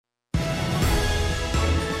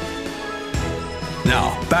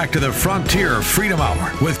back to the Frontier Freedom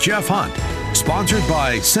Hour with Jeff Hunt, sponsored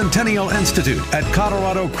by Centennial Institute at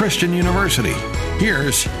Colorado Christian University.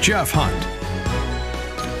 Here's Jeff Hunt.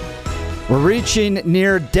 We're reaching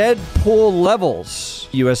near dead pool levels,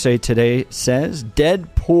 USA Today says.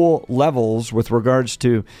 Dead pool levels with regards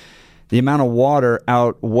to the amount of water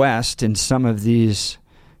out west in some of these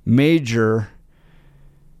major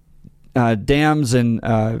dams and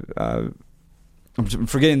I'm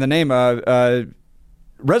forgetting the name,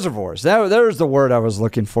 reservoirs. There's the word I was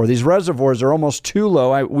looking for. These reservoirs are almost too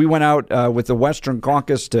low. We went out with the Western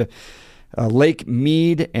Caucus to Lake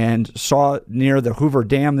Mead and saw near the Hoover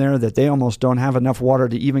Dam there that they almost don't have enough water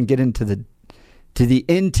to even get into the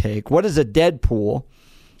intake. What is a dead pool?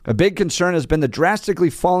 A big concern has been the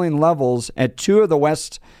drastically falling levels at two of the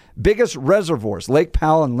West's biggest reservoirs, Lake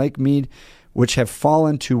Powell and Lake Mead, which have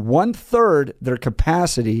fallen to 1/3 their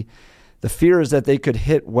capacity. The fear is that they could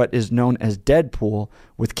hit what is known as dead pool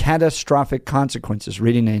with catastrophic consequences.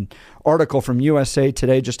 Reading an article from USA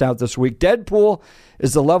Today just out this week. Dead pool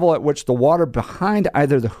is the level at which the water behind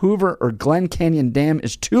either the Hoover or Glen Canyon Dam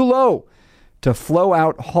is too low to flow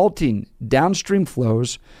out, halting downstream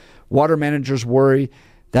flows. Water managers worry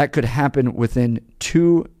that could happen within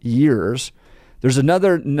 2 years. There's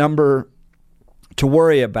another number to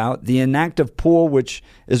worry about, the inactive pool, which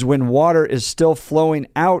is when water is still flowing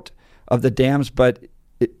out of the dams, but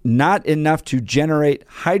not enough to generate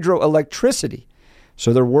hydroelectricity.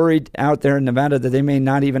 So they're worried out there in Nevada that they may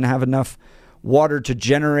not even have enough water to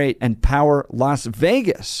generate and power Las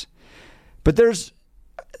Vegas. But there's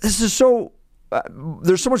so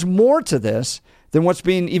much more to this than what's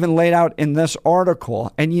being even laid out in this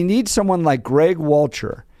article. And you need someone like Greg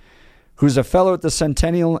Walcher, who's a fellow at the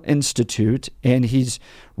Centennial Institute, and he's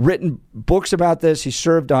written books about this. He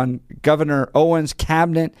served on Governor Owen's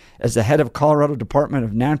cabinet as the head of Colorado Department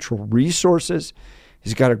of Natural Resources.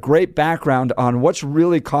 He's got a great background on what's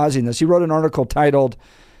really causing this. He wrote an article titled,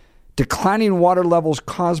 "Declining Water Levels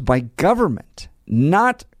Caused by Government,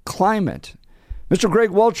 Not Climate." Mr.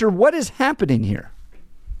 Greg Walcher, what is happening here?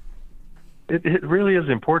 It really is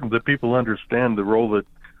important that people understand the role that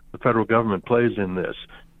the federal government plays in this.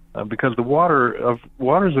 Because the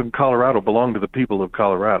waters of Colorado belong to the people of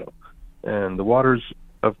Colorado, and the waters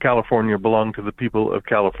of California belong to the people of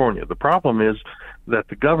California. The problem is that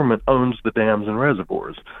the government owns the dams and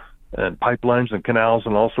reservoirs, and pipelines and canals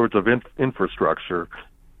and all sorts of infrastructure,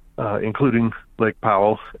 including Lake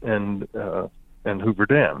Powell and Hoover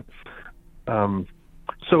Dam.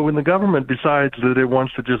 So when the government decides that it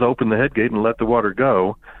wants to just open the headgate and let the water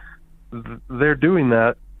go, they're doing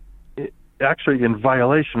that actually in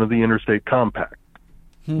violation of the Interstate Compact.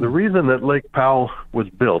 The reason that Lake Powell was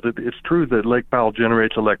built, it's true that Lake Powell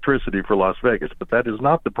generates electricity for Las Vegas, but that is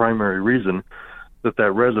not the primary reason that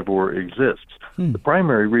reservoir exists. The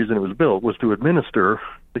primary reason it was built was to administer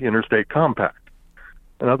the Interstate Compact.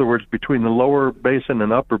 In other words, between the lower basin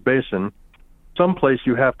and upper basin, someplace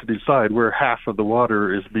you have to decide where half of the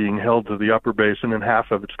water is being held to the upper basin and half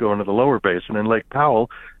of it's going to the lower basin, and Lake Powell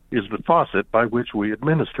is the faucet by which we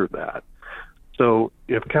administer that. So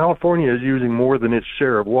if California is using more than its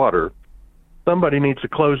share of water, somebody needs to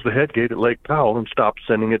close the headgate at Lake Powell and stop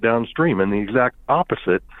sending it downstream. And the exact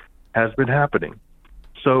opposite has been happening.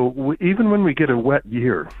 So even when we get a wet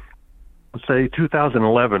year, say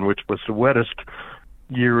 2011, which was the wettest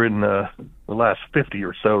year in the last 50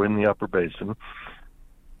 or so in the upper basin,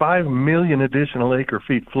 5 million additional acre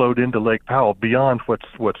feet flowed into Lake Powell beyond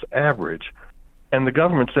what's average. And the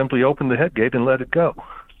government simply opened the headgate and let it go,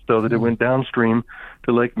 so that it went downstream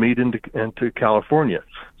to Lake Mead and to California.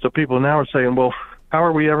 So people now are saying, well, how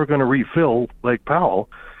are we ever going to refill Lake Powell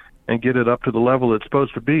and get it up to the level it's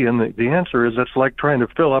supposed to be? And the answer is that's like trying to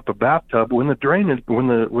fill up a bathtub when the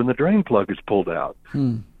drain plug is pulled out.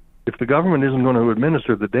 If the government isn't going to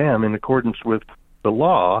administer the dam in accordance with the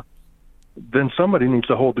law, then somebody needs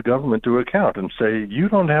to hold the government to account and say, you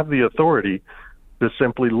don't have the authority to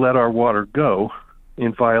simply let our water go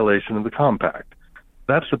in violation of the compact.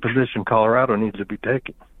 That's the position Colorado needs to be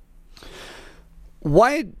taking.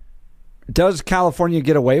 Why does California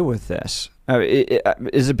get away with this?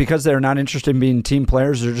 Is it because they're not interested in being team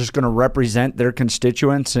players? They're just going to represent their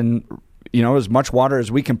constituents and, as much water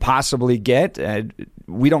as we can possibly get.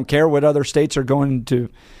 We don't care what other states are going to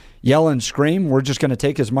yell and scream. We're just going to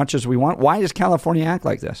take as much as we want. Why does California act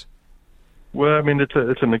like this? Well, I mean, it's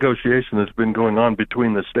a negotiation that's been going on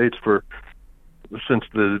between the states since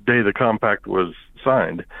the day the compact was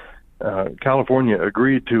signed. California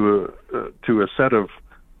agreed to a set of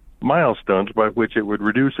milestones by which it would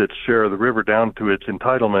reduce its share of the river down to its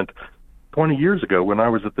entitlement 20 years ago when I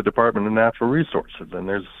was at the Department of Natural Resources, and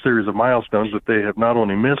there's a series of milestones that they have not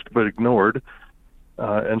only missed but ignored,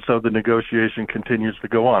 and so the negotiation continues to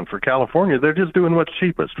go on. For California, they're just doing what's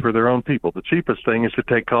cheapest for their own people. The cheapest thing is to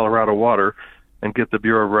take Colorado water and get the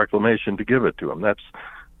Bureau of Reclamation to give it to them. That's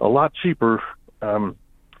a lot cheaper than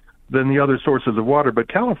the other sources of water, but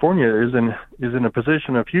California is in a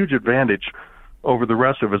position of huge advantage over the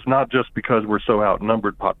rest of us, not just because we're so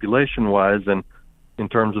outnumbered population-wise and in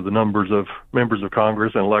terms of the numbers of members of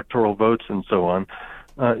Congress and electoral votes and so on.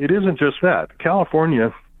 It isn't just that.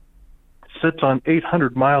 California sits on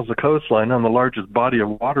 800 miles of coastline on the largest body of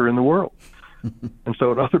water in the world. And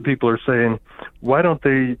so other people are saying, why don't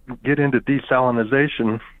they get into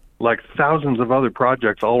desalinization like thousands of other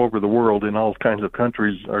projects all over the world in all kinds of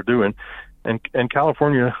countries are doing? And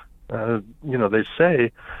California, they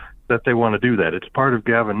say that they want to do that. It's part of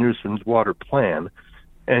Gavin Newsom's water plan.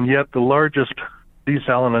 And yet the largest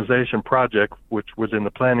desalinization project, which was in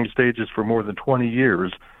the planning stages for more than 20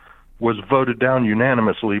 years, was voted down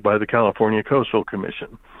unanimously by the California Coastal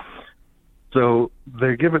Commission. So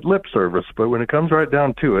they give it lip service, but when it comes right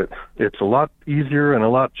down to it, it's a lot easier and a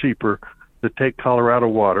lot cheaper to take Colorado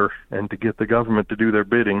water and to get the government to do their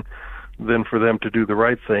bidding than for them to do the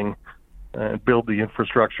right thing and build the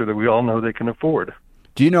infrastructure that we all know they can afford.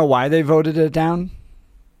 Do you know why they voted it down?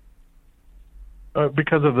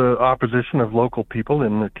 Because of the opposition of local people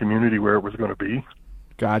in the community where it was going to be.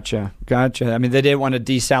 Gotcha. I mean, they didn't want a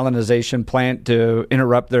desalinization plant to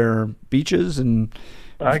interrupt their beaches and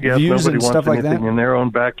I guess views nobody and stuff wants like anything that? in their own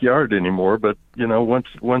backyard anymore. But,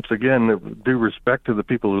 once again, due respect to the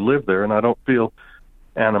people who live there, and I don't feel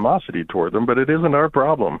animosity toward them, but it isn't our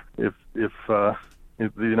problem. If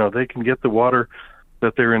they can get the water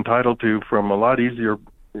that they're entitled to from a lot easier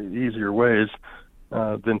ways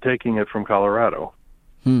than taking it from Colorado.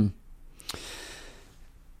 And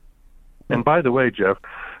by the way, Jeff,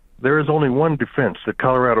 there is only one defense that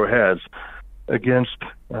Colorado has against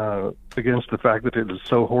the fact that it is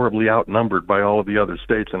so horribly outnumbered by all of the other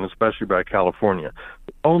states, and especially by California.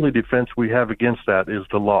 The only defense we have against that is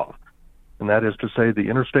the law, and that is to say the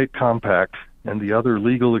Interstate Compact and the other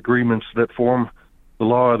legal agreements that form the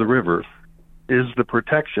law of the river is the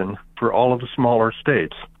protection for all of the smaller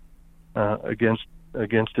states against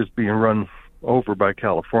it being run over by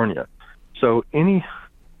California. So any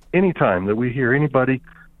time that we hear anybody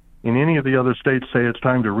in any of the other states say it's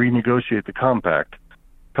time to renegotiate the compact,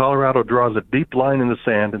 Colorado draws a deep line in the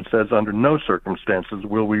sand and says under no circumstances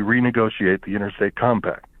will we renegotiate the Interstate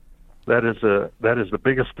Compact. That is the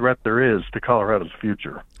biggest threat there is to Colorado's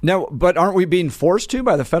future. No, but aren't we being forced to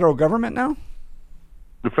by the federal government now?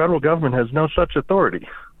 The federal government has no such authority.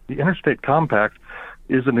 The Interstate Compact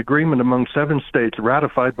is an agreement among 7 states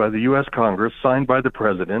ratified by the U.S. Congress, signed by the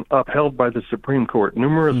President, upheld by the Supreme Court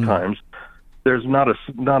numerous times. There's not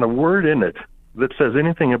a word in it that says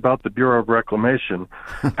anything about the Bureau of Reclamation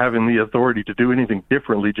having the authority to do anything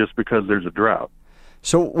differently just because there's a drought.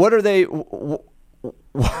 So what are they?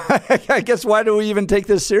 I guess why do we even take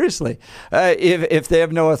this seriously if they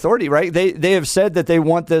have no authority, right? They have said that they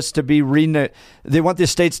want this to be they want the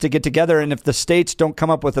states to get together, and if the states don't come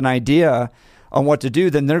up with an idea on what to do,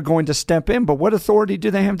 then they're going to step in. But what authority do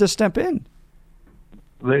they have to step in?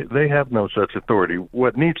 They have no such authority.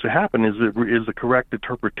 What needs to happen is the correct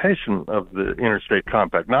interpretation of the Interstate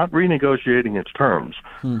Compact, not renegotiating its terms,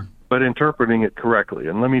 but interpreting it correctly.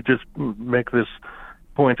 And let me just make this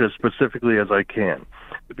point as specifically as I can.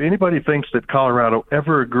 If anybody thinks that Colorado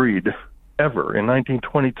ever agreed, ever, in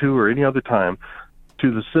 1922 or any other time,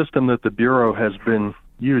 to the system that the Bureau has been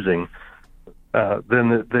using,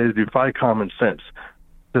 then they defy common sense.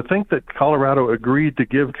 To think that Colorado agreed to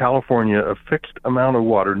give California a fixed amount of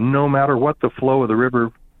water, no matter what the flow of the river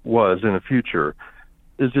was in the future,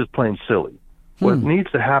 is just plain silly. What needs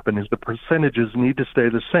to happen is the percentages need to stay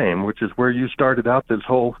the same, which is where you started out this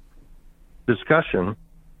whole discussion.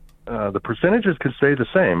 The percentages could stay the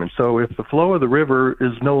same. And so if the flow of the river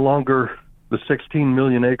is no longer the 16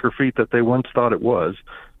 million acre feet that they once thought it was,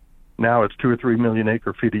 now it's 2 or 3 million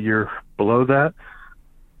acre feet a year below that,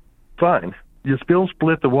 fine. You still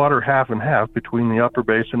split the water half and half between the upper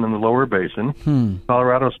basin and the lower basin.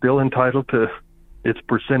 Colorado's still entitled to its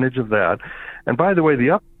percentage of that. And by the way,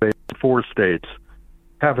 the upper basin 4 states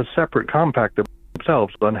have a separate compact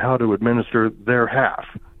themselves on how to administer their half.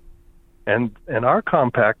 And our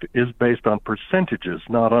compact is based on percentages,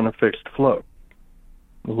 not on a fixed flow.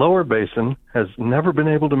 The lower basin has never been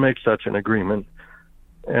able to make such an agreement.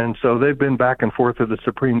 And so they've been back and forth to the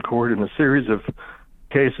Supreme Court in a series of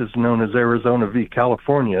cases known as Arizona v.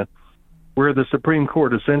 California, where the Supreme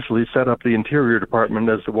Court essentially set up the Interior Department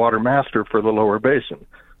as the water master for the lower basin.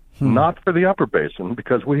 not for the upper basin,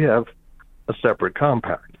 because we have a separate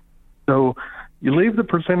compact. So you leave the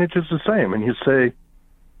percentages the same, and you say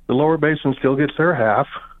the lower basin still gets their half.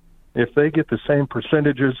 If they get the same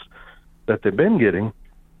percentages that they've been getting,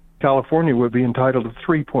 California would be entitled to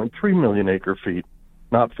 3.3 million acre feet,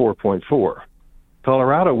 not 4.4.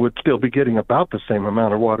 Colorado would still be getting about the same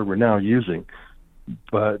amount of water we're now using.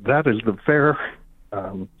 But that is the fair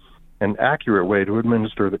and accurate way to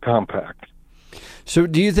administer the compact. So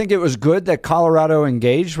do you think it was good that Colorado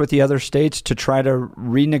engaged with the other states to try to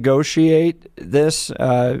renegotiate this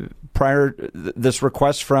this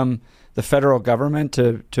request from the federal government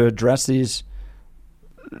to address this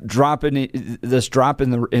drop in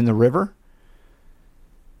the river?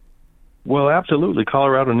 Well, absolutely.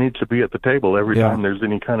 Colorado needs to be at the table every time there's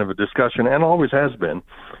any kind of a discussion, and always has been.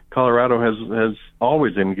 Colorado has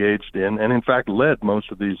always engaged in, and in fact led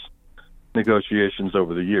most of these negotiations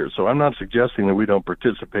over the years. So I'm not suggesting that we don't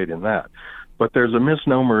participate in that, but there's a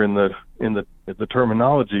misnomer in the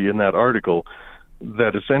terminology in that article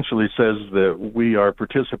that essentially says that we are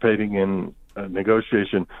participating in a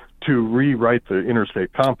negotiation to rewrite the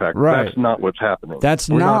interstate compact. Right. That's not what's happening.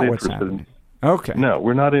 We're not what's happening. Okay. No,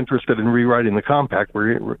 we're not interested in rewriting the compact.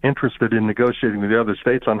 We're interested in negotiating with the other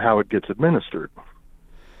states on how it gets administered.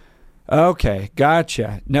 Okay,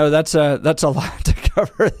 gotcha. No, that's a lot to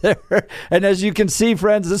cover there. And as you can see,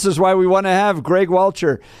 friends, this is why we want to have Greg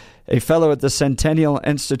Walcher, a fellow at the Centennial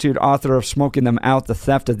Institute, author of Smoking Them Out, The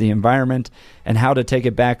Theft of the Environment, and How to Take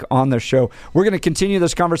It Back, on the show. We're going to continue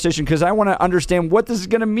this conversation because I want to understand what this is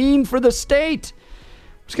going to mean for the state.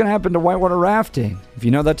 What's going to happen to whitewater rafting? If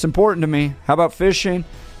you know, that's important to me. How about fishing?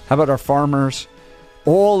 How about our farmers?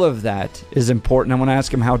 All of that is important. I want to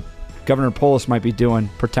ask him how Governor Polis might be doing,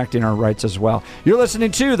 protecting our rights as well. You're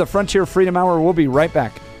listening to the Frontier Freedom Hour. We'll be right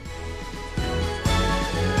back.